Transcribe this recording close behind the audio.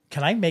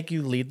Can I make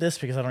you lead this?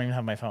 Because I don't even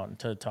have my phone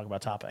to talk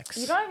about topics.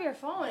 You don't have your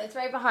phone. It's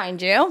right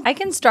behind you. I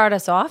can start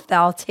us off, though.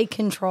 I'll take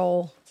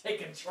control. Take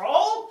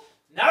control?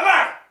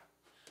 Never!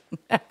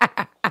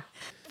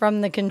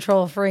 From the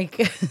control freak.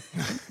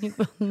 You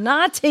will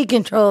not take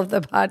control of the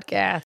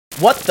podcast.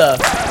 What the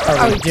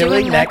are we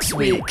doing next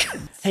week?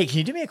 Hey, can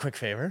you do me a quick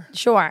favor?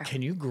 Sure.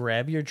 Can you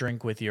grab your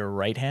drink with your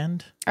right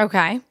hand?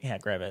 Okay. Yeah,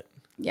 grab it.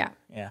 Yeah.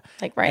 Yeah.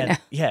 Like right now.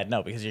 Yeah,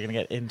 no, because you're going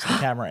to get into the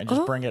camera and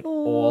just bring it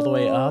all the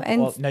way up.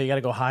 And No, you got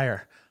to go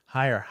higher.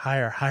 Higher.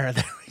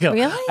 There we go.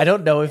 Really? I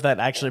don't know if that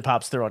actually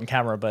pops through on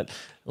camera, but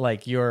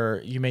like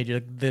you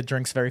made the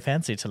drinks very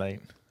fancy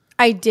tonight.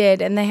 I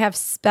did, and they have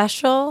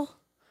special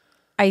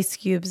ice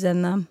cubes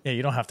in them. Yeah,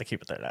 you don't have to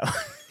keep it there now.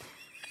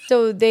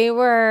 So they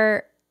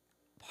were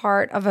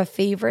part of a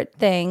favorite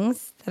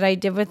things that I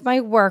did with my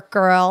work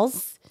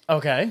girls.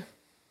 Okay.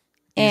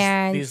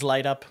 And these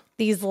light up.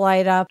 These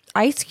light up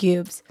ice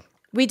cubes.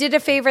 We did a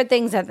favorite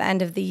things at the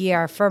end of the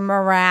year for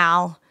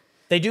morale.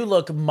 They do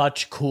look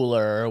much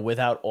cooler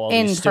without all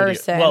in these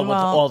person. with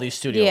all these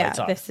studio lights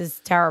on. This is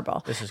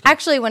terrible. This is good.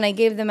 Actually, when I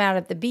gave them out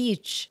at the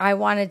beach, I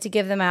wanted to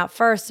give them out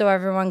first so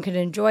everyone could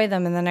enjoy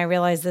them. And then I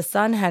realized the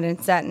sun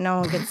hadn't set and no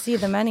one could see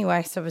them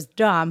anyway. So it was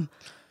dumb.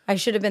 I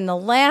should have been the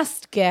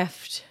last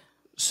gift.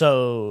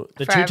 So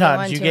the For two everyone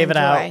times you to gave it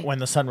out enjoy. when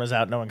the sun was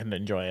out, no one can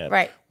enjoy it.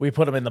 Right. We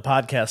put them in the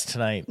podcast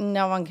tonight.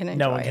 No one can enjoy it.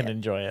 No one can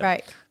enjoy it.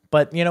 Right.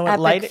 But you know what?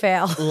 Epic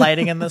fail.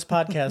 Lighting in this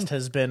podcast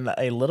has been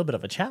a little bit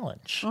of a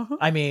challenge. Mm-hmm.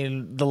 I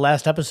mean, the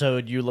last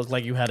episode, you looked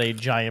like you had a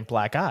giant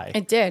black eye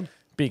It did.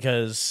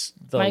 because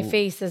My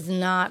face is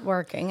not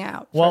working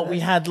out. Well, we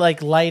had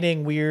like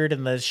lighting weird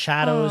and the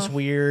shadows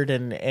weird,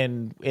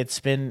 and it's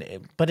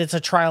been, but it's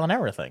a trial and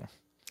error thing.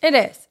 It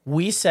is.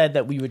 We said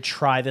that we would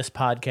try this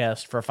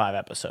podcast for 5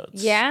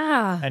 episodes.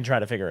 Yeah. And try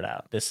to figure it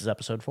out. This is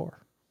episode 4.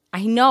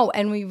 I know.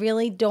 And we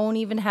really don't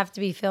even have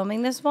to be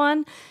filming this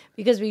one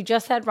because we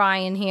just had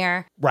Ryan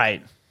here.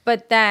 Right.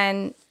 But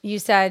then you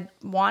said,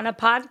 want a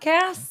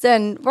podcast?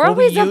 And we're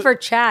always up for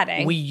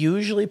chatting. We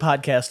usually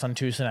podcast on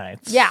Tuesday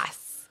nights.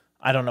 Yes.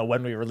 I don't know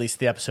when we release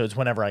the episodes,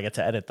 whenever I get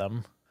to edit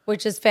them.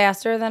 Which is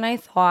faster than I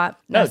thought.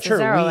 No, true.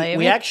 Necessarily.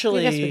 We I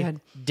actually guess we could.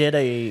 did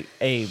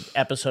a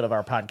episode of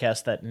our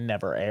podcast that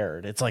never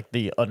aired. It's like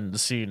the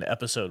unseen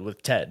episode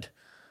with Ted.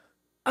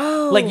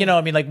 Oh. Like, you know,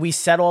 I mean, like we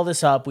set all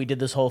this up. We did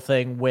this whole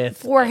thing with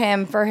For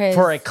him, for his.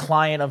 for a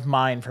client of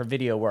mine for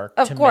video work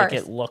Of to course.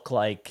 make it look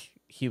like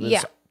he was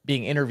Yeah.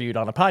 being interviewed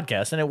on a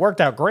podcast, and it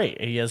worked out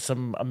great. He has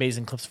some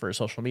amazing clips for his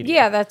social media.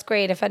 Yeah, that's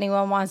great. If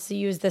anyone wants to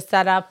use the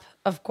setup,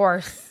 of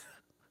course.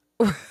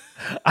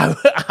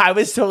 I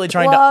was totally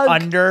trying Plug. to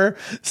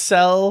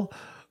undersell.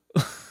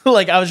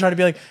 Like I was trying to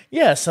be like,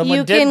 yeah, someone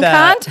You did can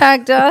that.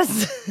 contact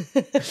us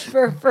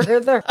for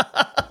further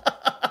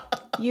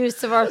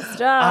use of our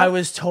stuff. I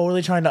was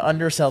totally trying to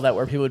undersell that,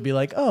 where people would be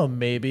like, "Oh,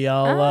 maybe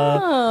I'll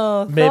Thought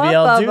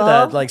I'll do bubble.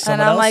 that." Like someone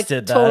and I'm else like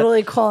did that.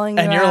 totally calling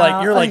And you you're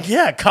out. like,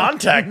 yeah,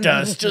 contact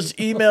us. Just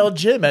email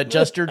Jim at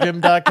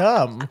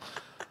justyourjim.com.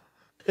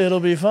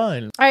 It'll be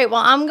fine. All right, well,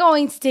 I'm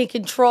going to take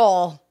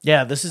control.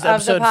 Yeah, this is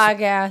Of the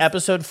podcast.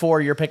 episode 4.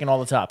 You're picking all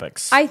the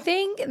topics. I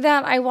think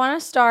that I want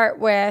to start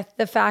with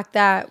the fact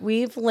that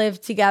we've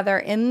lived together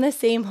in the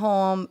same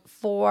home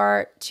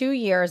for 2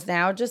 years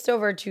now, just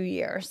over 2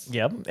 years.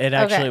 Yep. It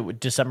actually,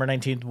 December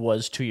 19th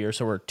was 2 years,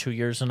 so we're 2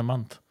 years in a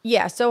month.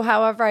 Yeah. So,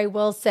 however, I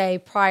will say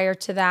prior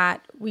to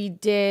that, we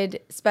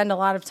did spend a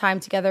lot of time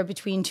together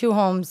between 2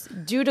 homes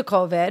due to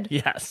COVID.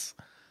 Yes.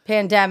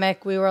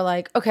 Pandemic. We were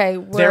like, okay,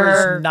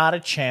 There is not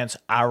a chance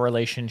our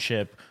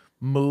relationship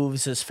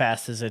moves as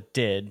fast as it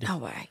did no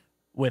way.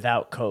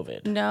 without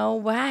COVID. No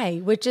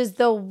way. Which is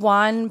the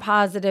one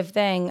positive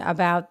thing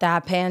about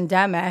that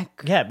pandemic.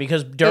 Yeah,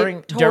 because It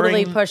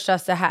totally pushed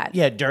us ahead.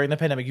 Yeah, during the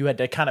pandemic, you had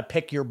to kind of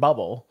pick your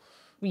bubble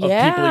of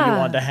Yeah. people you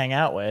wanted to hang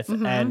out with,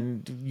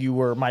 and you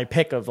were my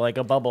pick of like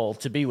a bubble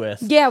to be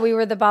with. Yeah, we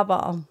were the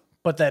bubble.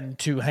 But then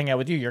to hang out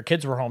with you, your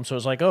kids were home, so it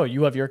was like, oh,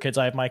 you have your kids,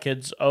 I have my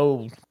kids.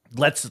 Oh,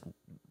 let's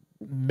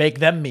make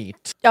them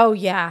meet. Oh,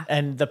 yeah.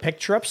 And the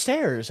picture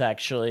upstairs,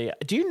 actually,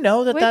 do you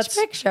know that Which that's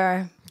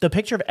picture? the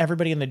picture of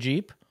everybody in the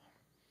Jeep?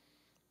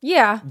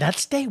 Yeah.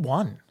 That's day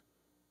 1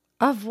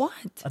 Of what?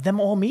 of them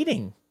all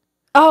meeting.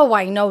 Oh,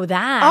 I know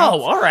that.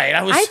 Oh, all right. I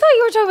thought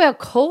you were talking about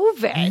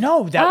COVID.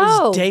 No, that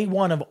was day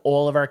 1 of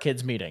all of our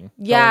kids meeting.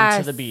 Going Yes.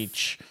 to the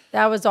beach.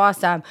 That was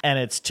awesome. And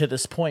it's to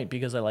this point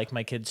because I like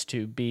my kids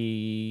to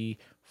be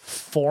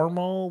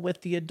formal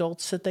with the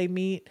adults that they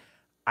meet.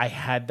 I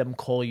had them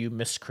call you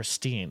Miss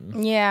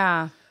Christine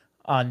Yeah.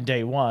 on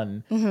day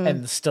 1.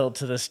 And still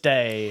to this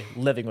day,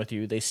 living with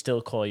you, they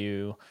still call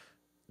you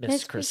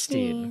Miss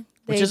Christine.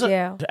 Which They is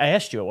do. I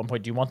asked you at one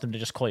point, do you want them to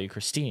just call you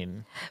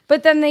Christine?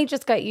 But then they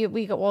just got you.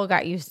 We all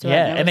got used to it.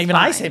 Yeah. it And was even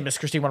I fine. say Miss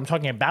Christine when I'm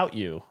talking about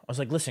you. I was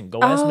like, listen, go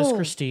as Miss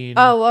Christine.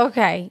 Oh,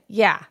 okay.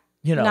 Yeah.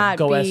 You know, not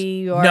go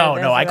B as or no,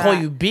 this no. or I call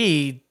that. you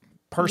B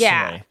personally.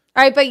 Yeah.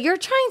 All right, but you're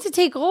trying to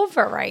take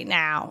over right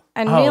now.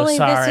 And Oh, really, this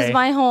sorry. is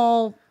my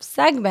whole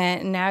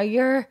segment. And now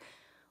you're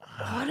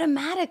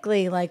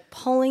automatically like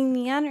pulling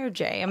the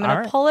energy. I'm going All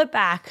to right. pull it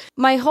back.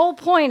 My whole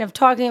point of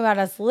talking about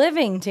us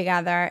living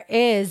together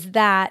is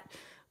that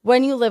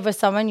when you live with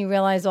someone, you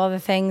realize all the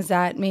things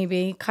that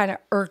maybe kind of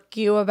irk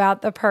you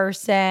about the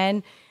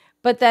person,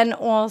 but then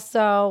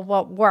also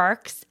what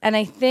works. And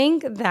I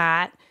think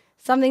that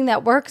something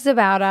that works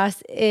about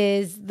us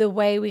is the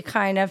way we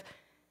kind of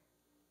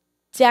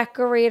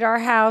decorate our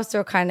house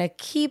or kind of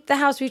keep the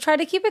house. We try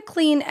to keep it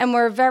clean and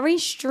we're very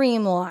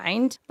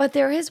streamlined. But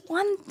there is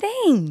one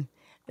thing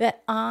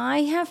that I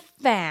have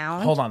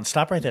found. Hold on,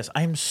 stop right this.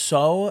 I'm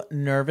so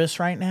nervous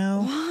right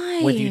now.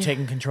 Why? With you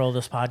taking control of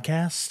this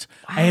podcast.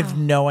 I have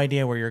no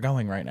idea where you're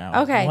going right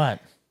now. Okay. What?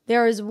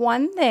 There is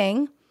one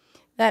thing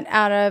that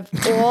out of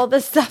all the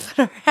stuff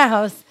in our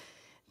house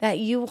that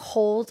you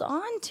hold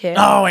on to.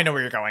 Oh, I know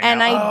where you're going. And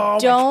now. I Oh, my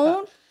God.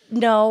 don't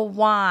know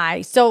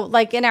why. So,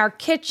 like in our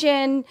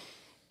kitchen,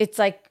 it's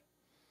like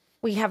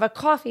we have a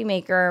coffee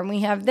maker and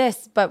we have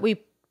this, but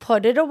we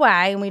put it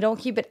away and we don't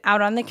keep it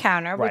out on the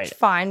counter, Right. which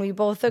fine. We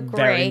both agree.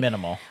 Very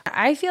minimal.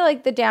 I feel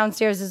like the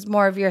downstairs is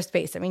more of your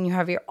space. I mean, you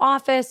have your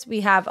office.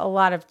 We have a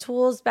lot of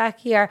tools back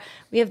here.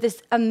 We have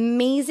this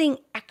amazing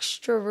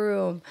extra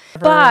room.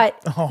 But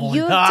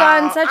you've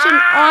done such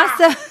an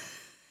awesome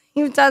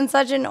you've done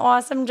such an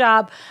awesome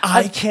job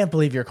I can't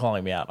believe you're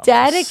calling me out on this.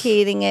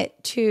 dedicating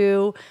it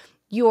to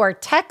your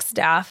tech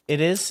stuff.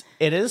 It is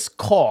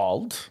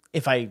called,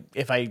 if I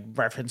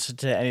reference it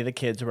to any of the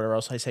kids or whatever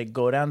else, I say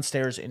go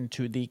downstairs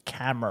into the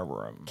camera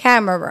room.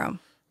 Camera room.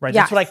 Right?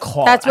 Yes. That's what I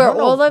call That's it. I where don't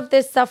know. all of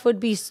this stuff would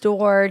be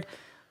stored.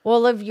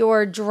 All of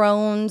your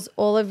drones,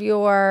 all of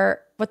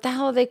your, what the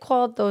hell are they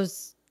called?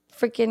 Those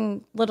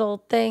freaking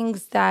little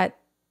things that,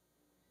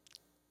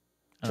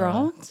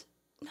 drones?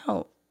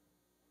 No.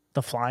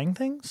 The flying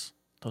things?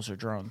 Those are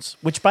drones.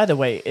 Which, by the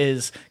way,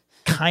 is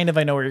kind of,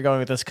 I know where you're going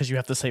with this because you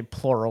have to say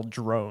plural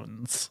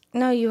drones.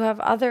 No, you have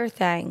other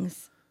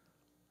things.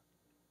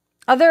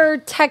 Other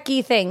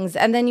techie things.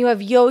 And then you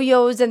have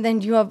yo-yos and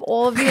then you have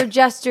all of your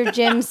Jester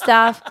Gym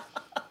stuff.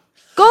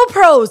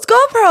 GoPros.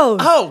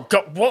 Oh,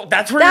 well,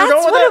 that's where That's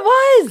you're going with what it? it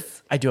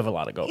was. I do have a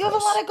lot of GoPros. You have a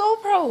lot of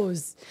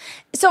GoPros.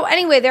 So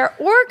anyway, they're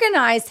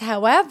organized.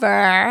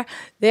 However,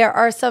 there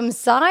are some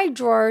side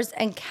drawers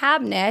and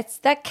cabinets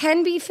that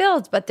can be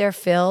filled, but they're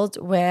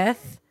filled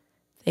with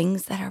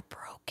things that are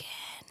broken,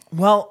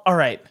 Well, all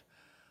right.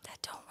 that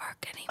don't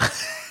work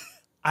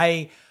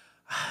anymore.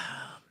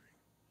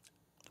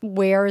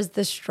 Where is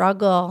the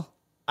struggle?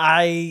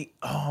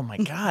 Oh my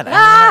God.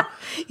 I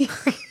don't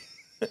know.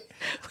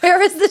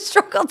 Where is the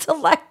struggle to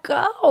let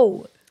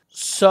go?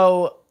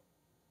 So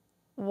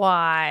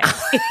Why?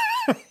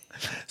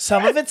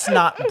 some of it's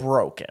not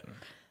broken.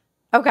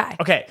 Okay.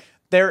 Okay,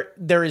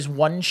 there is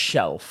one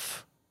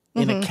shelf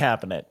in a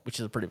cabinet, which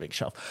is a pretty big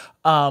shelf,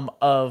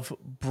 of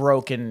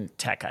broken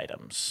tech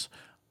items.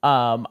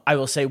 I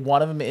will say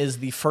one of them is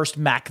the first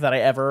Mac that I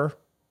ever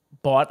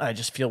bought. I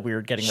just feel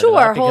weird getting rid of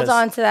that. Sure, hold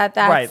on to that.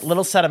 That's Right,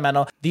 little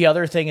sentimental. The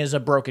other thing is a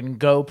broken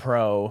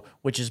GoPro,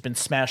 which has been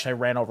smashed. I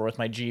ran over with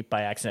my Jeep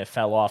by accident. It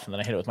fell off, and then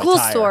I hit it with my cool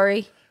tire.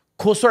 story.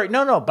 Cool story.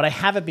 No, but I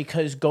have it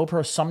because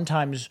GoPro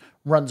sometimes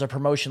runs a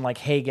promotion like,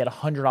 hey, get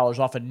 $100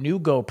 off a new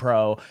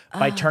GoPro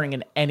by turning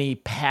in any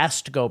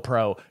past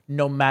GoPro,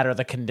 no matter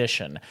the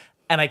condition.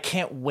 And I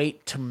can't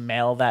wait to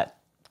mail that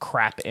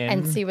crap in.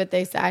 And see what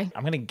they say.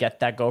 I'm going to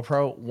get that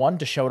GoPro, one,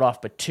 to show it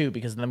off, but two,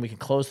 because then we can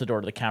close the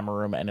door to the camera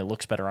room and it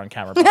looks better on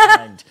camera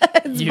behind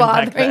It's you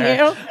back bothering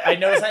there. you. I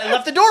noticed I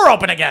left the door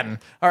open again.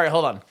 All right,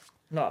 hold on.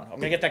 No, I'm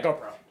going to get that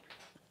GoPro.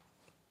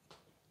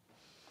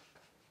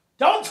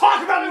 Don't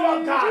talk about me while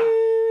I'm gone.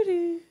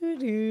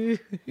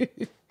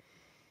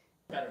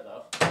 Better,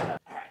 though. All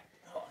right,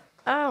 hold on.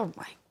 Oh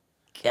my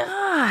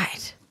God.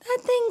 That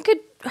thing could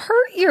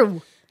hurt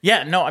you.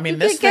 Yeah, no, I mean, You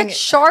this could thing... get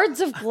shards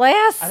of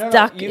glass I don't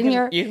stuck know, in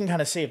your. You can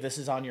kind of see if this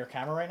is on your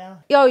camera right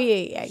now. Oh,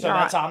 yeah. So you're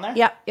that's right. on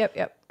there?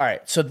 Yep. All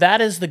right, so that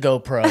is the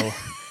GoPro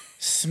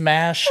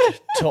smashed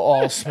to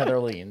all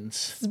smithereens.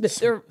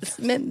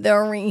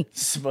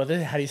 Smithereens.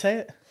 How do you say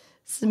it?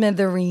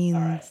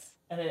 Smithereens.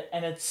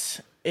 And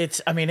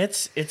it's I mean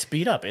it's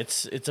beat up.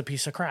 It's a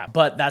piece of crap.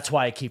 But that's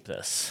why I keep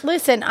this.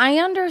 Listen, I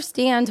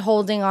understand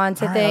holding on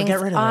to All right, I'll things. get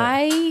rid of it.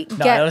 I No, get.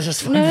 that was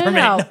just fun for me.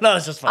 No, that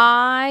was just fun.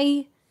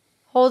 I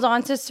hold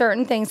on to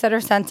certain things that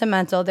are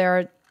sentimental.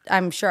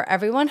 I'm sure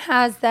everyone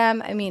has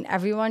them. I mean,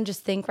 everyone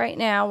just think right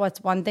now,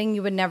 what's one thing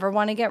you would never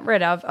want to get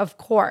rid of? Of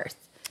course.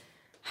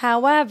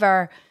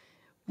 However,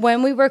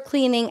 when we were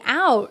cleaning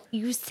out,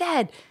 you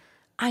said,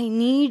 I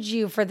need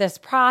you for this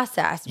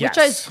process, which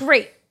Yes. is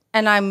great.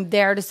 And I'm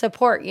there to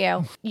support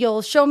you.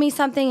 You'll show me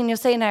something and you'll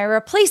say, and I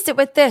replaced it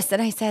with this. And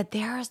I said,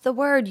 there's the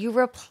word. You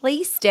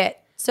replaced it.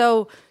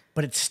 So,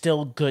 But it's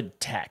still good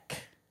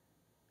tech.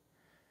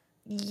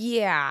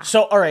 yeah.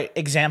 So all right,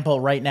 example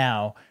right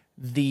now,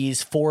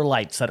 these 4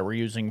 lights that we're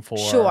using for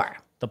Sure.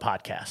 the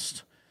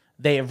podcast.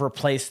 They have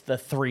replaced the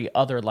 3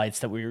 other lights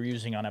that we were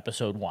using on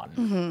episode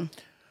 1.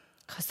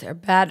 Because they're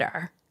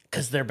better.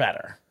 Because they're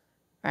better.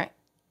 Right.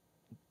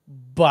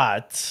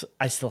 But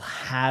I still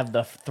have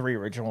the 3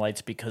 original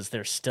lights because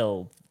they're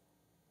still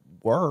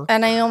work.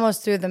 And I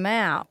almost threw them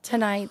out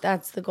tonight.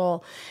 That's the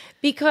goal.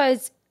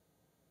 Because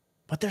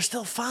But they're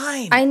still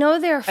fine. I know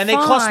they're fine. And they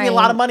cost me a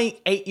lot of money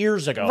 8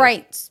 years ago.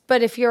 Right.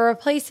 But if you're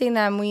replacing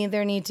them, we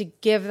either need to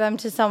give them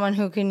to someone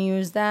who can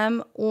use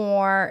them,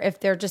 or if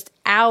they're just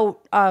out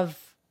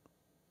of.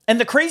 And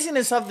the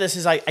craziness of this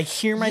is I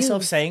hear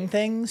myself saying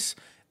things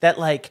that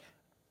like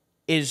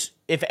is,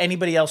 if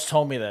anybody else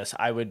told me this,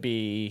 I would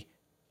be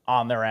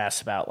on their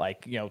ass about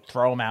like, you know,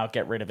 throw them out,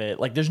 get rid of it.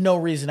 Like there's no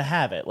reason to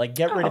have it. Like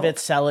get rid of it,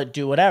 sell it,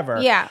 do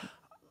whatever. Yeah.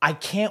 I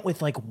can't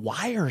with like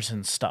wires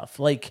and stuff.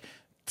 Like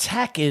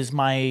tech is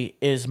my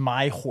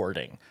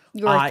hoarding.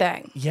 Your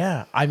thing.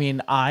 Yeah. I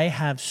mean, I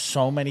have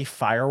so many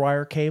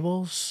Firewire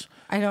cables.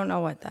 I don't know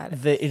what that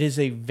is. It is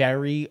a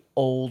very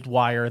old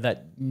wire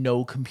that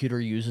no computer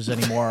uses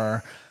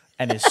anymore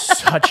and is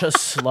such a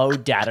slow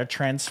data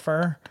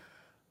transfer.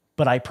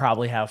 But I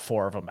probably have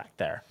 4 of them back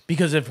there.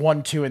 Because if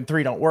 1, 2, and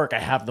 3 don't work, I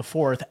have the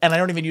 4th. And I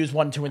don't even use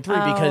 1, 2, and 3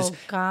 because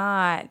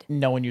God.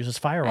 no one uses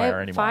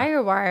Firewire anymore.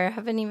 Firewire, I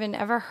haven't even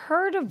ever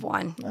heard of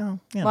one. Well,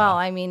 you know. Well,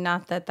 I mean,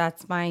 not that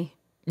that's my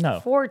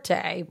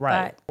forte.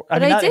 Right.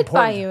 But mean, I did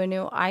buy important. you a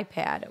new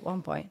iPad at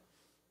one point.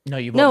 No,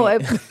 you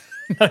bought me.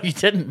 No, you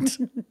didn't.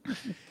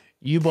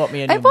 You bought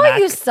me a new I bought Mac.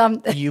 you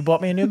something. You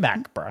bought me a new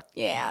MacBook.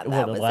 Yeah,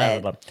 that was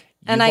it. You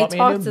And I bought me a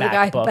talked new to the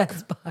guy at MacBook.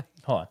 Best Buy.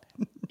 Hold on.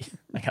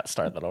 I got to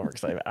start that over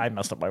because I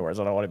messed up my words.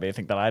 I don't want anybody to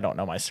think that I don't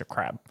know my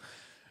crap.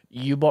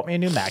 You bought me a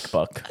new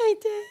MacBook. I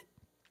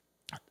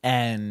did.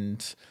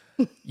 And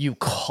you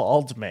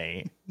called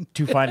me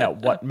to find out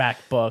what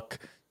MacBook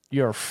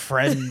your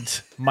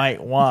friend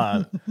might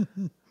want.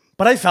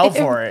 But I fell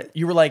for it.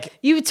 You were like,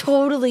 You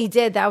totally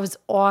did. That was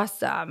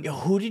awesome.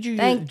 who did you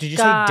Thank use? Did you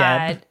God. say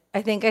Deb?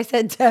 I think I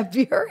said Deb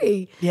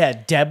Fury. Yeah,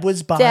 Deb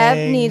was buying.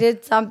 Deb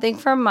needed something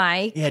for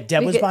Mike. Yeah,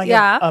 Deb was buying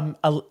a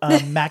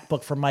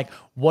MacBook for Mike.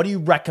 What do you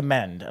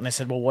recommend? And I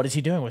said, well, what is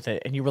he doing with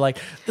it? And you were like,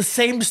 the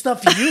same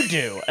stuff you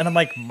do. And I'm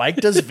like, Mike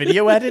does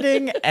video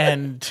editing,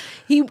 and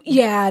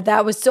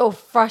that was so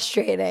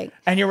frustrating.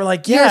 you were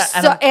like, You're yeah.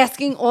 And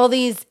asking all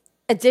these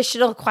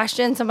additional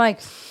questions. I'm like,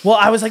 well,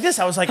 I was like this.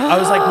 I was like,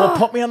 well,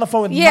 put me on the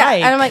phone with yeah.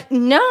 Mike. And I'm like,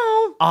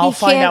 no, I'll he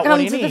find can't out come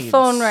what he to the needs.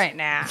 phone right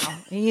now.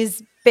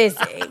 He's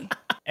busy.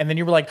 And then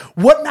you were like,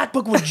 what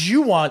MacBook would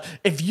you want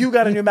if you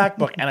got a new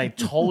MacBook? And I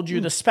told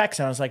you the specs,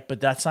 and I was like, but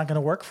that's not going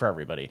to work for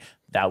everybody.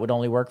 That would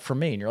only work for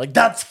me. And you're like,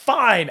 that's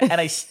fine. And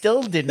I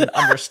still didn't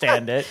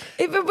understand it.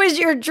 If it was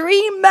your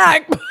dream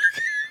MacBook,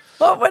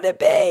 what would it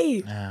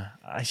be?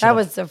 That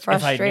was the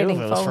frustrating If I knew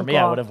if it was for phone me,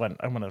 I call. would have went.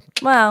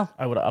 Well,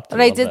 I would have upped it.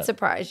 but I did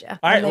surprise you. All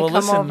right, when they well, come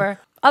listen. over.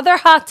 Other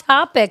hot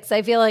topics.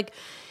 I feel like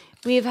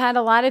we've had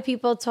a lot of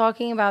people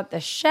talking about the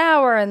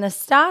shower and the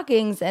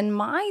stockings, and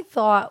my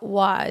thought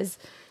was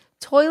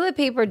toilet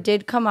paper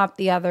did come up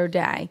the other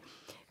day.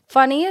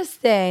 Funniest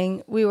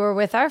thing, we were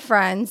with our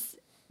friends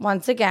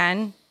once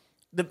again.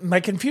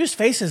 My confused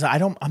face is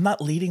I'm not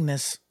leading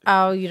this.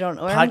 Oh, you don't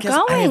know where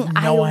podcast. I'm going.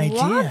 I have no idea.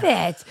 Love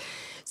it.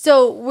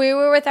 So we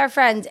were with our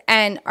friends,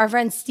 and our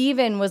friend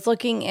Steven was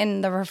looking in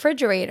the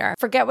refrigerator.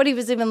 Forget what he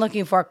was even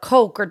looking for,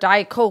 Coke or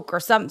Diet Coke or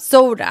some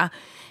soda.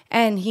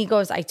 And he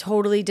goes, I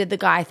totally did the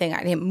guy thing.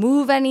 I didn't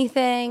move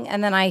anything.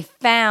 And then I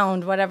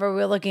found whatever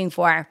we were looking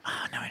for.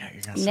 Oh, no, I know what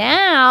you're going to say.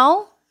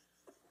 Now,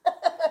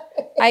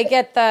 I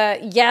get the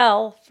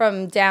yell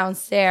from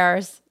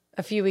downstairs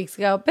a few weeks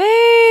ago,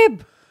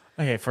 babe,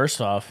 Okay, first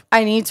off,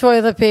 I need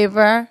toilet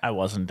paper. I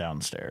wasn't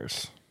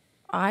downstairs.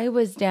 I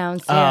was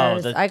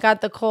downstairs. I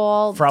got the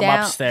call from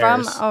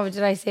upstairs.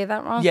 Did I say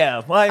that wrong?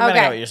 Yeah, well, I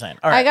know what you're saying.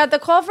 All right. I got the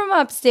call from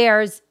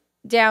upstairs,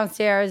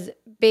 downstairs.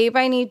 Babe,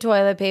 I need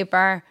toilet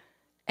paper.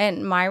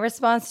 And my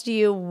response to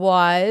you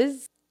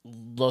was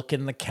Look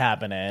in the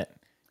cabinet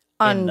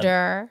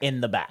under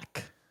in the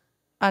back.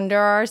 Under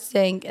our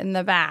sink in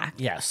the back.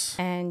 Yes.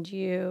 And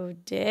you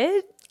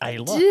did? I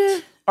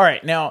looked. All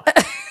right, now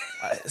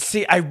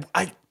see,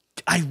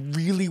 I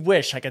really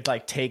wish I could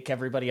like take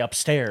everybody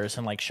upstairs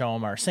and like show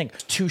them our sink.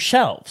 2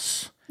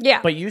 shelves.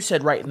 Yeah. But you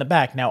said right in the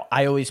back. Now,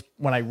 I always,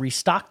 when I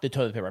restock the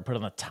toilet paper, I put it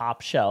on the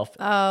top shelf.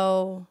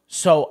 Oh.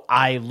 So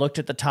I looked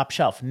at the top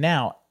shelf.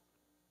 Now,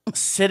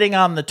 sitting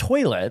on the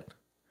toilet,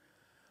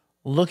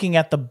 looking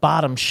at the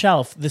bottom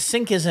shelf, the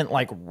sink isn't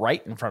like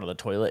right in front of the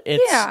toilet.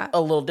 It's a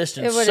little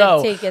distance. It would So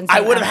have taken I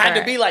some would have had to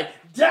effort. be like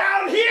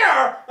down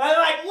here and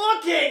like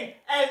looking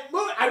and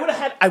moving.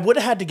 I would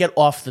have had to get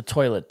off the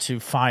toilet to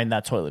find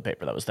that toilet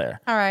paper that was there.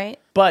 All right.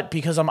 But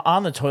because I'm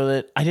on the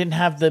toilet, I didn't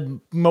have the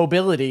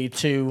mobility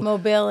to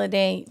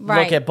Mobility.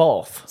 Right. look at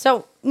both.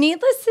 So,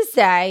 needless to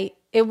say,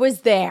 it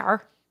was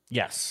there.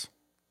 Yes.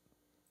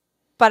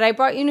 But I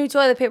brought you new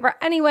toilet paper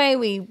anyway.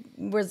 We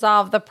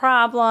resolved the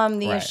problem,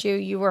 the Right. issue.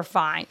 You were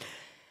fine.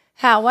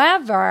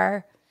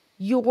 However,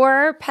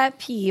 your pet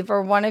peeve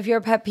or one of your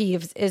pet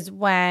peeves is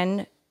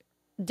when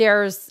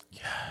there's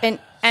an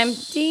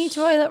empty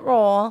toilet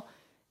roll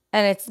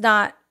and it's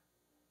not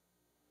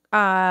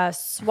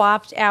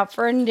swapped out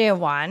for a new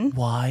one.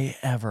 Why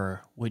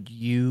ever would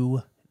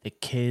you, the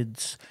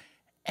kids,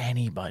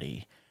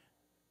 anybody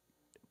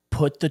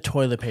put the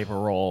toilet paper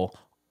roll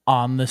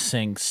on the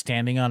sink,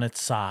 standing on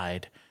its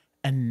side,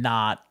 and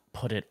not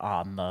put it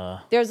on the...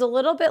 There's a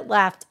little bit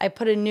left. I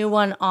put a new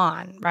one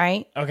on,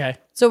 right? Okay.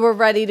 So we're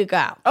ready to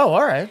go. Oh,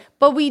 all right.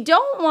 But we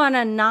don't want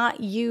to not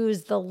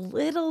use the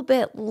little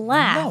bit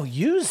left. No,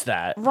 use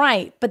that.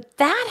 Right. But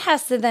that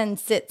has to then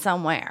sit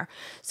somewhere.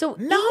 So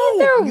No,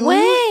 either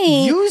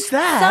way, use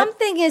that.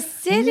 something is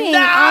sitting on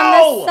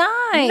the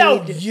side.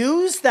 No,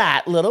 use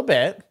that little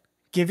bit.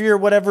 Give your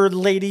whatever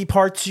lady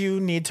parts you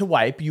need to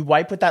wipe. You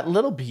wipe with that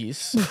little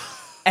piece.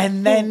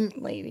 And then...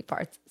 Lady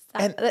parts.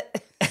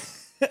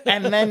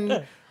 and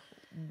then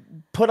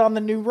put on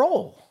the new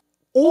roll.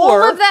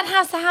 All of that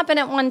has to happen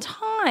at one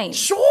time.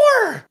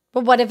 Sure.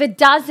 But what if it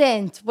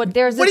doesn't?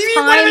 There's What a do you mean?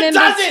 time What if it in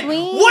doesn't?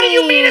 between. What do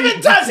you mean if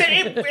it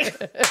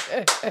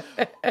doesn't?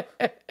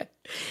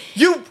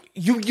 You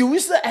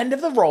use the end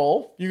of the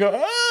roll. You go,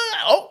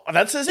 oh,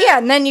 that's it. Yeah,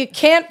 and then you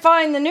can't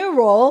find the new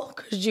roll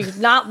because you're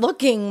not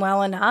looking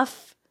well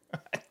enough.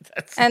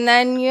 And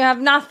then you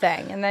have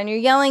nothing. And then you're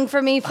yelling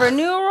for me for a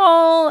new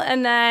roll.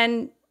 And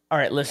then... All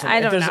right, listen. I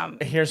don't know.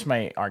 Here's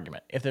my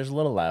argument. If there's a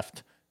little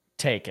left,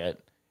 take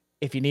it.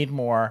 If you need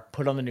more,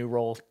 put on the new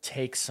roll,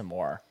 take some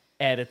more.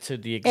 Add it to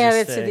the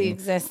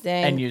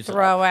existing. And use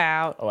throw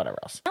out. Or whatever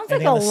else. Sounds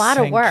like a lot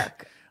of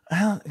work.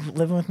 Well,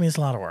 living with me is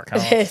a lot of work. I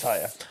don't know what to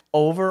tell you.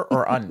 Over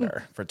or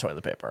under for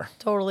toilet paper?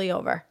 Totally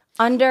over.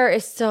 Under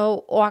is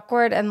so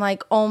awkward and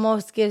like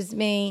almost gives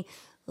me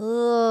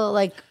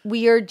like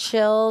weird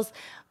chills.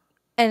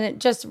 And it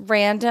just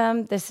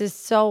random. This is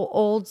so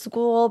old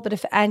school, but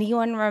if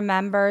anyone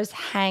remembers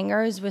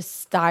hangers with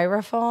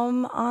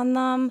styrofoam on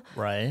them,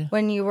 right?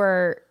 When you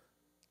were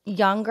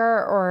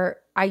younger, or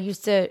I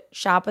used to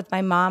shop with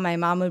my mom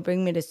would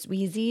bring me to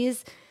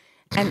Sweezy's,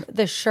 and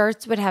the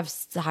shirts would have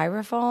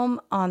styrofoam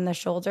on the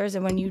shoulders.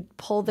 And when you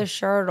pull the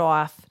shirt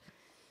off,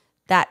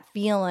 that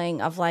feeling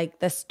of like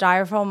the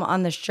styrofoam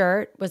on the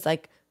shirt was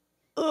like,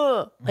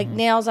 like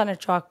nails on a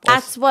chalkboard.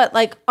 That's what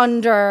like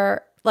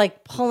under.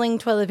 Like pulling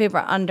toilet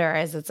paper under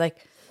is. It's like,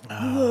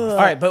 all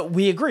right, but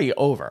we agree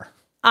over.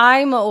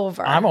 I'm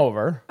over. I'm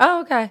over.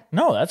 Oh, okay.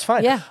 No, that's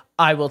fine. Yeah.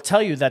 I will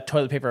tell you that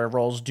toilet paper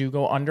rolls do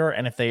go under,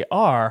 and if they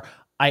are,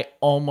 I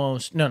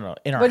almost in our house.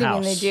 What do you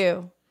mean they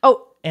do?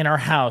 Oh, in our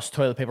house,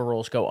 toilet paper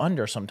rolls go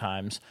under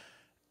sometimes,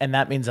 and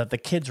that means that the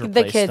kids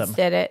replaced them. The kids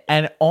did it.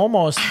 And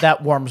almost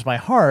that warms my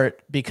heart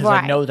because I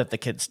Right. know that the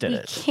kids did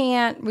it.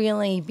 Can't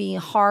really be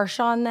harsh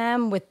on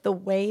them with the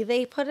way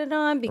they put it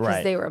on because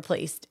Right. they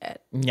replaced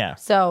it. Yeah.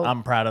 So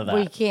I'm proud of that.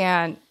 We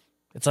can't.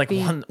 It's like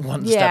one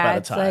Yeah, step at a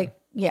it's time. like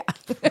yeah.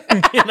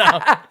 You know?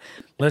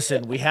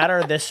 Listen, we had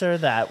our this or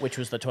that, which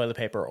was the toilet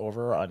paper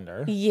over or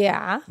under.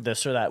 Yeah.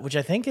 This or that, which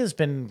I think has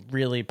been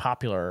really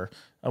popular.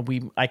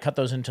 I cut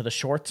those into the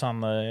shorts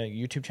on the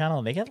YouTube channel,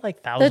 and they get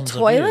like thousands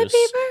of views. The toilet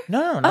paper?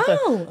 No, not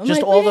I'm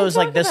just like, all we didn't those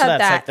like talk this or about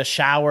that's that. like the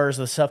showers,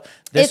 the stuff.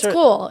 It's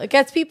cool. It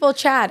gets people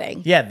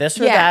chatting. Yeah, this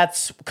or Yeah.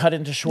 that's cut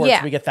into shorts.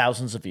 Yeah. We get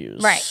thousands of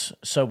views. Right.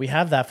 So we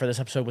have that for this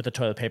episode with the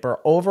toilet paper.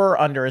 Over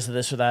or under is the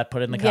this or that.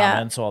 Put it in the Yeah.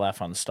 comments, all that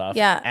fun stuff.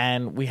 Yeah.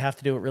 And we have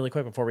to do it really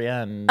quick before we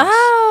end.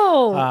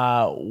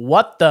 Oh.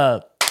 What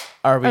the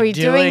are we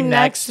doing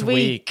next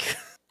week? week?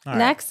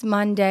 Next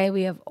Monday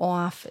we have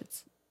off.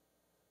 It's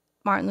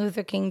Martin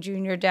Luther King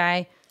Jr.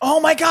 Day. Oh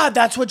my God,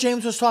 that's what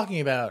James was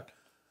talking about.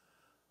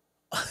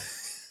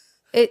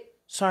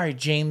 Sorry,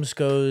 James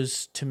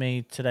goes to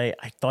me today.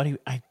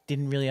 I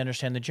didn't really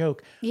understand the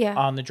joke. Yeah.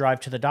 On the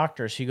drive to the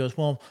doctor. So he goes,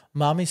 well,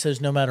 mommy says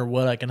no matter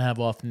what, I can have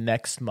off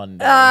next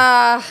Monday.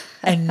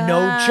 And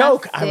no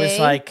joke. I was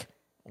see? like,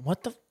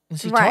 what the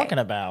is he talking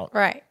about?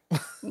 Right.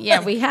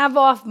 Yeah, we have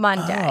off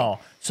Monday. Oh,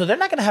 so they're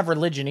not going to have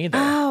religion either.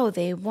 Oh,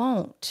 they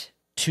won't.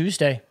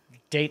 Tuesday,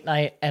 date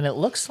night. And it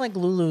looks like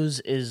Lulu's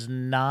is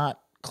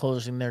not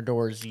closing their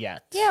doors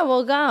yet. Yeah,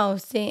 we'll go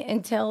see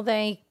until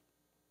they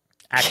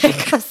Actually,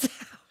 kick us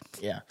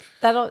out. yeah.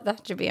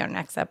 That should be our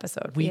next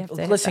episode. We have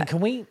to hit Listen, that.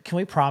 can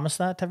we promise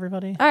that to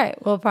everybody? All right,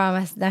 we'll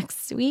promise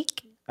next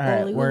week. All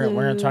right, we're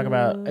going to talk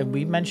about, and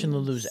we mention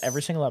Lulu's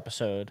every single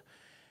episode.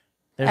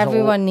 There's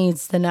Everyone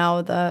needs to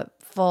know the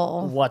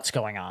full. what's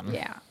going on.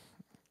 Yeah.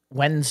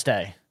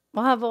 Wednesday.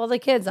 We'll have all the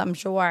kids, I'm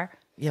sure.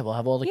 Yeah, we'll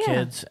have all the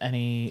kids.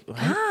 I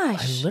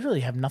Gosh. literally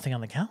have nothing on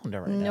the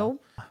calendar right now.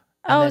 Nope.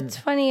 Oh,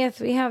 20th,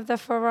 we have the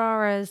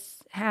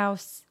Ferrara's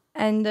house.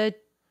 And the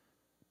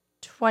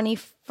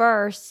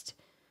 21st,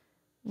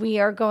 we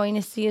are going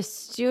to see a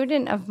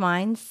student of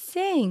mine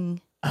sing.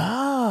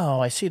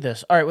 Oh, I see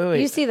this. All right, wait.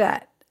 You see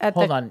that?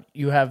 Hold on.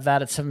 You have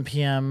that at 7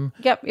 p.m.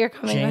 Yep, you're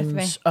coming with me.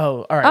 James.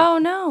 Oh, all right. Oh,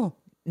 no.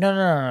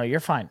 No. You're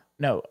fine.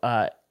 No.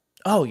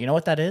 Oh, you know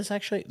what that is,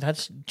 actually?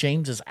 That's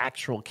James's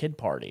actual kid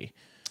party.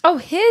 Oh,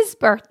 his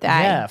birthday.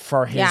 Yeah,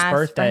 for his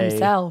birthday. For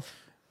himself.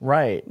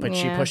 Right. But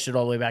she Yeah. pushed it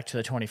all the way back to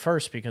the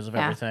 21st because of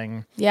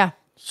everything. Yeah.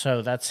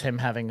 So that's him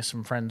having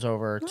some friends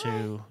over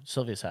to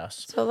Sylvia's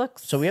house. So it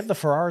looks. So we have the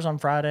Ferraris on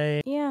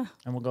Friday, Yeah.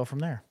 and we'll go from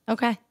there.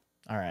 Okay.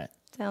 All right.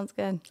 Sounds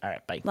good. All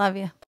right. Bye. Love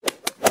you.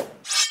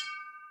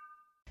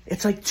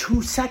 It's like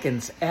 2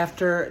 seconds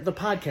after the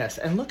podcast,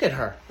 and look at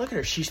her. Look at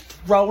her. She's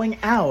throwing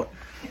out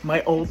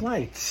my old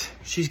lights.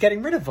 She's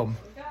getting rid of them.